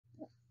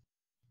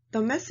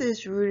The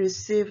message we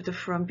received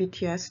from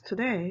BTS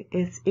today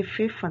is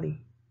Epiphany.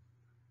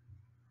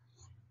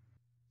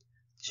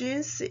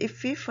 Jin's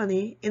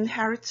Epiphany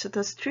inherits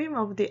the stream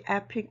of the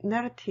epic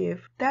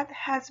narrative that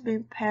has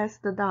been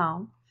passed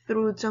down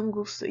through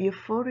Jungkook's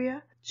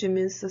euphoria,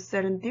 Jimin's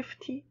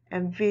serendipity,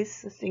 and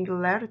V's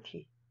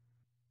singularity.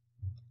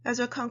 As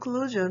a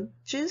conclusion,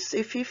 Jin's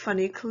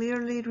Epiphany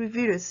clearly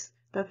reveals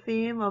the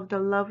theme of the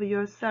Love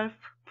Yourself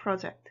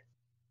project.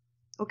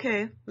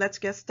 Okay, let's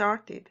get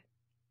started.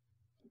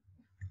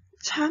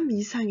 참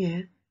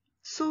이상해.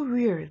 So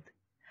weird.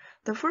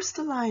 The first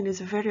line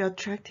is very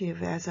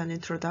attractive as an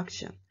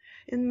introduction.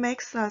 It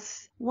makes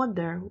us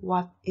wonder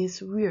what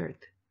is weird.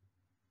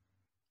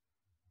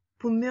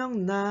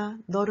 분명 나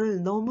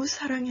너를 너무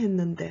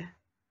사랑했는데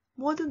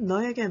모든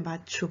너에게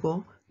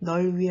맞추고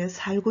널 위해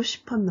살고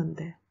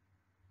싶었는데.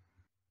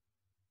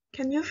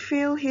 Can you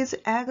feel his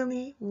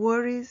agony,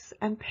 worries,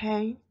 and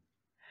pain?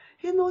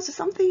 He knows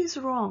something is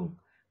wrong,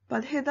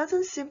 but he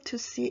doesn't seem to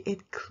see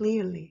it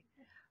clearly.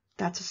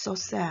 That's so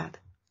sad.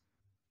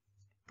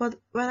 But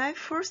when I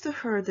first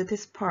heard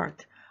this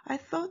part, I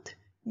thought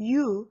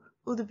you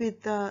would be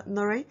the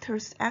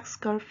narrator's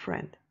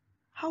ex-girlfriend.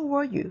 How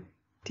were you?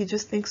 Did you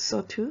think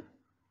so too?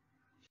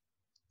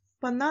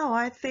 But now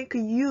I think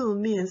you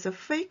means a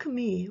fake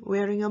me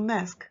wearing a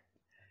mask.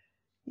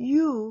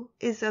 You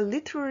is a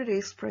literary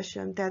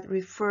expression that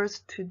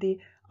refers to the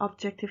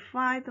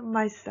objectified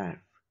myself.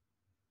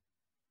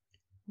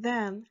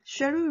 Then,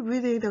 shall we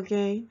read it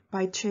again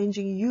by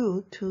changing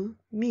you to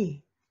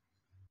me?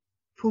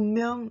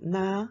 분명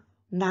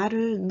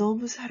나를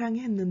너무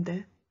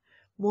사랑했는데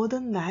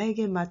모든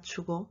나에게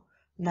맞추고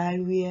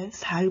날 위해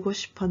살고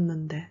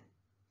싶었는데.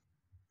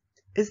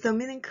 Is the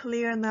meaning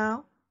clear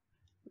now?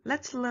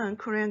 Let's learn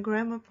Korean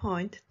grammar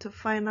point to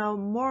find out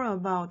more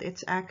about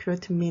its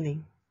accurate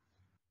meaning.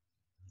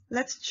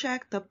 Let's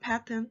check the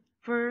pattern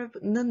verb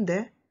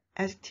는데,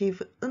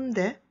 adjective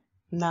은데,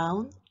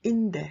 noun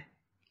인데.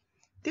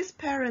 This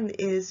pattern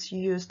is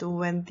used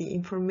when the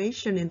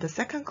information in the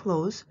second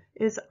clause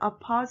is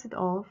opposite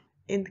of,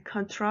 in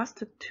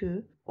contrast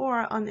to,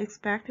 or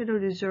unexpected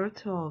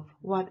result of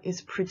what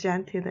is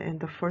presented in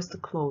the first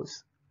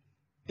clause.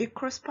 It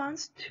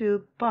corresponds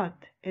to but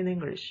in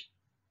English.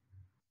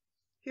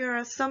 Here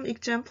are some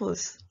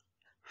examples.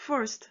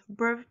 First,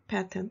 verb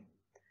pattern.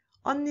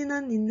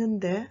 언니는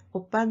있는데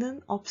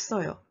오빠는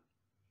없어요.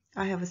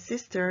 I have a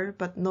sister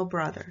but no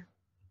brother.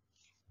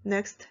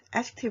 Next,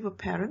 adjective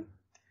pattern.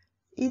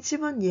 이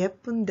집은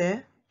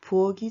예쁜데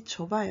부엌이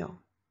좁아요.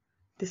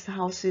 This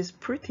house is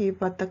pretty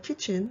but the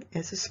kitchen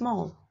is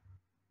small.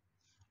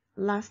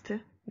 Last,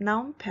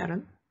 noun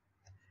pattern.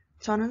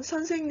 저는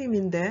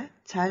선생님인데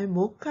잘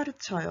못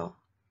가르쳐요.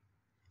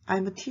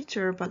 I'm a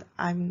teacher but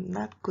I'm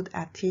not good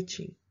at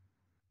teaching.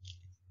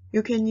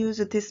 You can use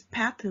this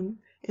pattern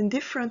in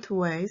different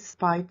ways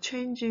by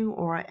changing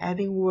or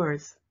adding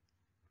words.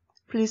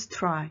 Please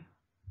try.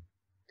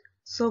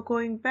 So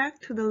going back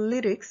to the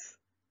lyrics,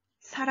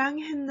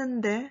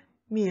 사랑했는데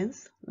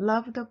means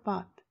loved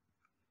but,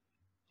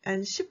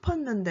 and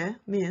싶었는데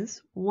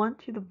means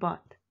wanted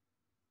but.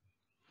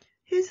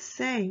 He's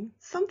saying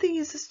something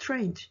is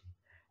strange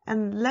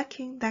and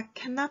lacking that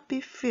cannot be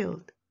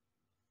filled.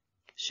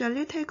 Shall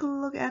we take a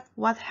look at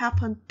what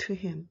happened to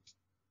him?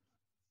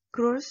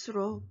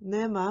 그럴수록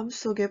내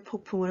마음속의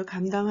폭풍을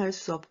감당할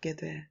수 없게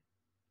돼.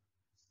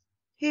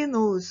 He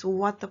knows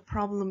what the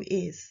problem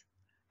is,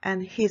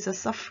 and he's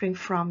suffering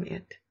from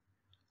it.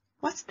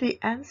 What's the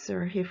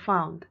answer he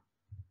found?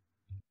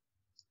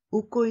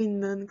 웃고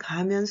있는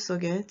가면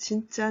속에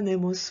진짜 내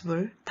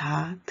모습을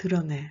다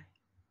드러내.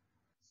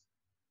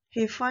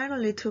 He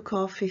finally took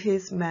off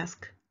his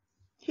mask.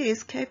 He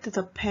escaped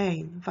the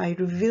pain by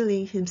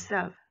revealing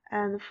himself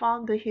and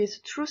found his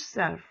true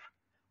self,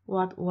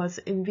 what was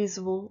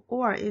invisible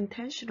or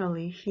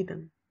intentionally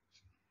hidden.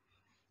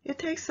 It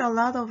takes a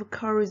lot of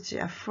courage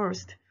at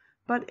first,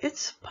 but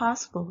it's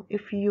possible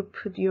if you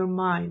put your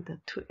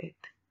mind to it.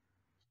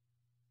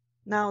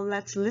 Now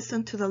let's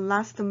listen to the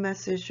last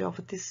message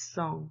of this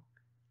song.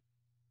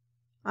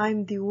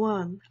 I'm the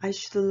one I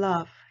should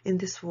love in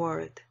this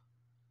world.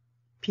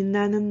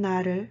 빛나는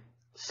나를,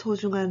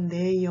 소중한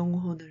내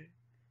영혼을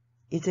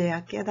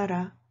이제야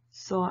깨달아,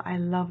 so I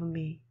love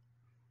me.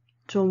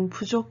 좀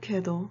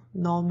부족해도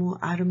너무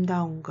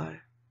아름다운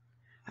걸.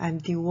 I'm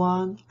the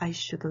one I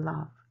should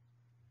love.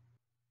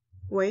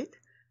 Wait,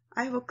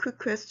 I have a quick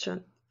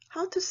question.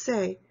 How to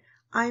say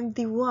I'm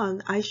the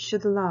one I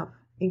should love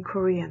in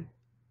Korean?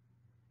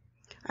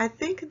 I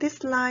think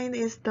this line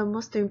is the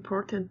most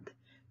important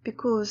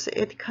because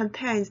it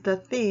contains the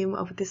theme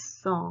of this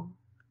song.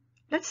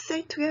 Let's say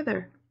it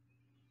together.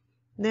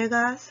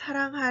 내가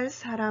사랑할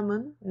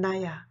사람은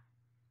나야.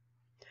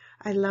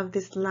 I love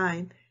this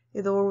line.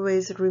 It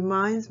always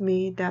reminds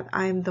me that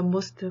I am the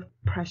most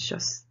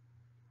precious.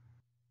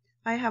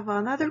 I have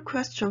another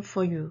question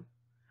for you.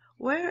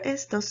 Where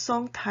is the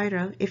song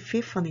title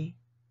Epiphany?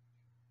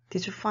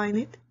 Did you find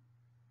it?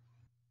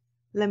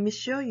 Let me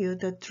show you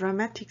the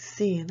dramatic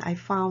scene I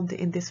found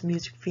in this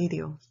music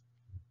video.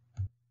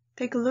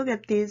 Take a look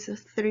at these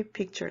three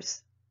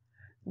pictures.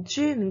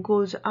 Jin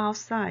goes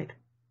outside,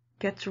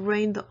 gets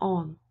rained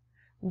on.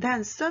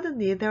 Then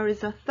suddenly there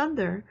is a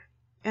thunder,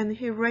 and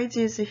he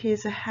raises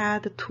his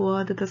head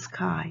toward the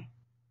sky.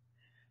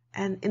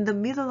 And in the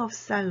middle of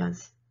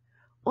silence,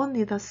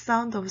 only the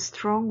sound of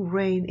strong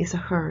rain is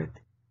heard.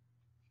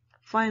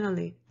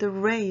 Finally, the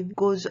rain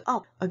goes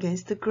up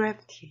against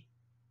gravity.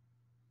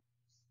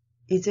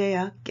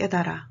 이제야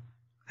깨달아.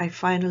 I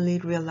finally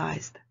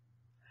realized.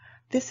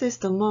 This is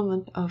the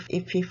moment of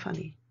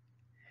epiphany.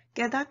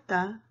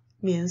 깨닫다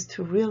means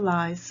to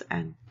realize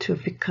and to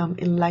become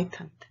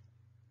enlightened.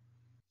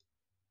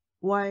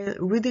 While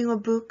reading a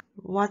book,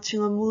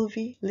 watching a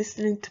movie,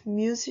 listening to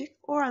music,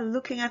 or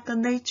looking at the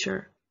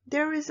nature,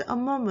 there is a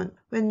moment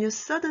when you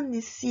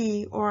suddenly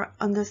see or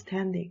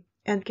understanding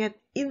and get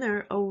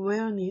inner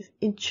awareness,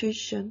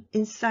 intuition,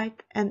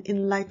 insight, and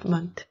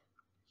enlightenment.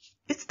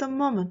 It's the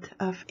moment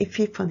of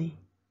epiphany.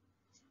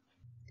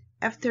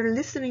 After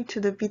listening to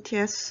the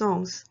BTS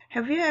songs,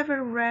 have you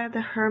ever read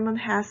Hermann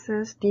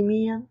Hesse's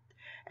Demian,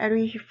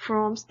 Erich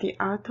Fromm's The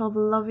Art of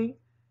Loving,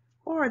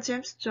 or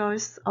James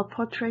Joyce's A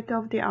Portrait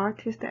of the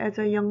Artist as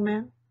a Young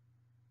Man?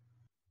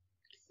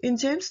 In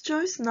James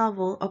Joyce's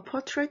novel A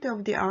Portrait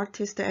of the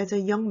Artist as a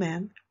Young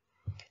Man,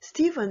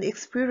 Stephen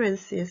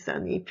experiences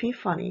an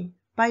epiphany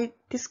by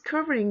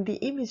discovering the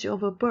image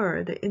of a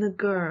bird in a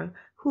girl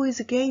who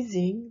is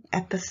gazing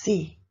at the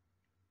sea.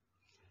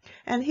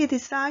 And he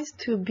decides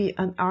to be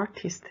an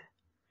artist.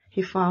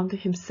 He found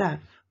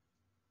himself.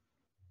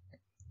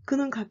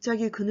 그는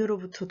갑자기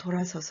그녀로부터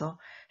돌아서서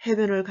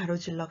해변을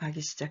가로질러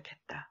가기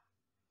시작했다.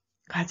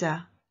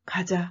 가자,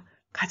 가자,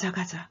 가자,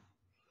 가자.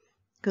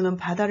 그는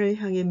바다를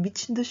향해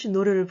미친 듯이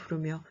노래를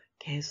부르며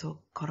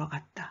계속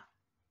걸어갔다.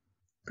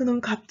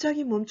 그는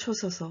갑자기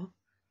멈춰서서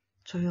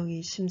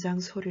조용히 심장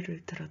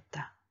소리를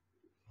들었다.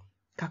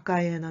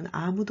 가까이에는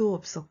아무도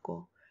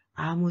없었고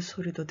아무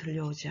소리도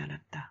들려오지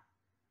않았다.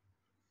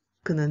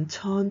 그는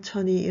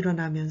천천히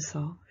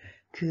일어나면서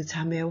그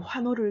잠의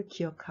환호를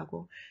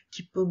기억하고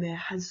기쁨의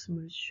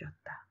한숨을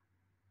쉬었다.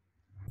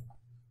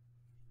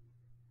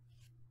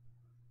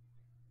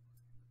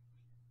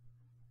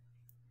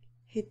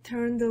 He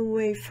turned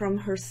away from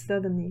her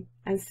suddenly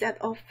and set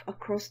off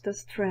across the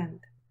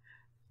strand.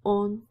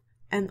 On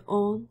and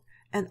on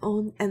and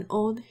on and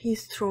on he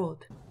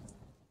strode.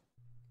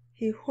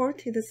 He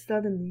halted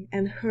suddenly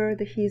and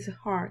heard his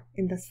heart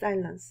in the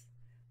silence.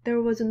 There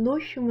was no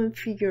human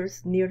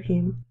figures near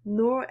him,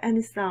 nor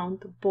any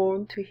sound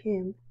borne to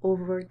him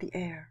over the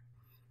air.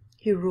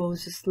 He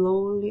rose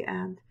slowly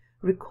and,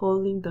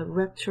 recalling the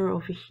rapture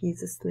of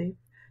his sleep,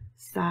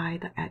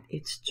 sighed at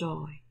its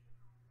joy.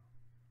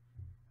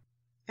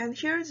 And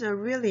here's a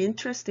really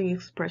interesting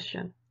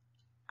expression.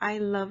 I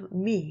love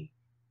me.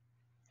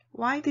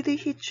 Why did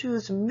he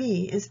choose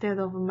me instead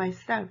of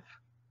myself?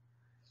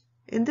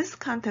 In this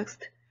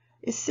context,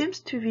 it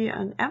seems to be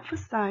an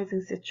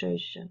emphasizing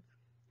situation,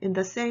 in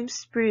the same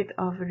spirit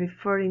of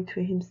referring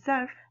to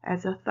himself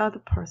as a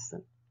third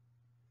person.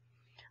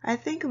 I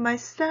think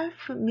myself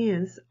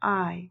means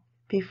I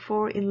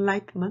before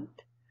enlightenment,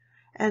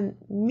 and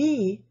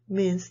me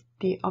means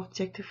the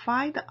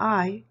objectified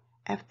I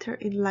after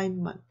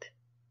enlightenment.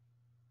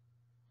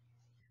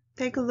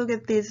 Take a look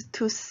at these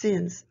two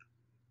scenes.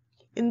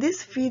 In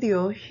this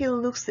video, he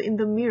looks in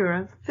the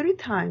mirror 3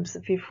 times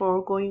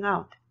before going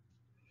out.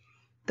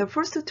 The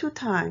first 2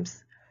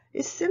 times,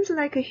 it seems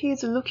like he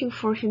is looking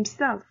for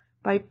himself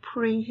by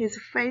pulling his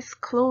face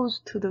close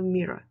to the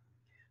mirror.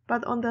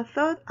 But on the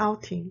third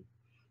outing,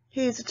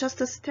 he is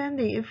just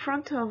standing in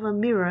front of a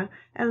mirror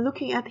and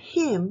looking at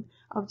him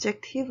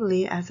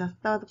objectively as a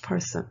third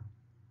person.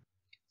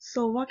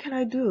 So what can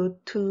I do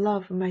to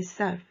love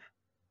myself?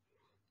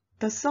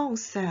 The song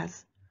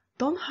says,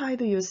 don't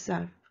hide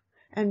yourself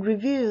and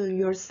reveal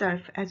yourself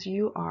as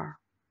you are.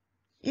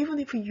 Even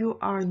if you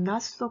are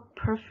not so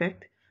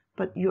perfect,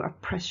 but you are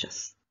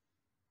precious.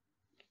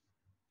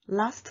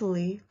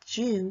 Lastly,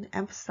 Jin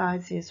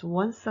emphasizes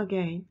once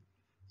again,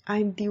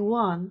 I'm the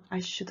one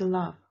I should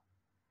love.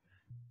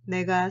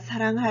 내가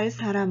사랑할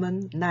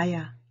사람은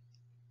나야.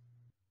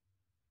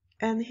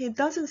 And he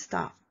doesn't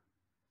stop.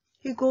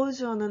 He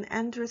goes on an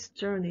endless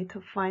journey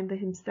to find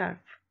himself.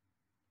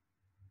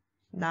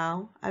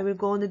 Now I will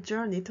go on a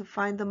journey to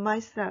find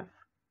myself.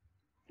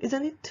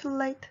 Isn't it too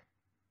late?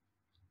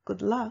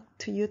 Good luck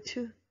to you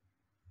too.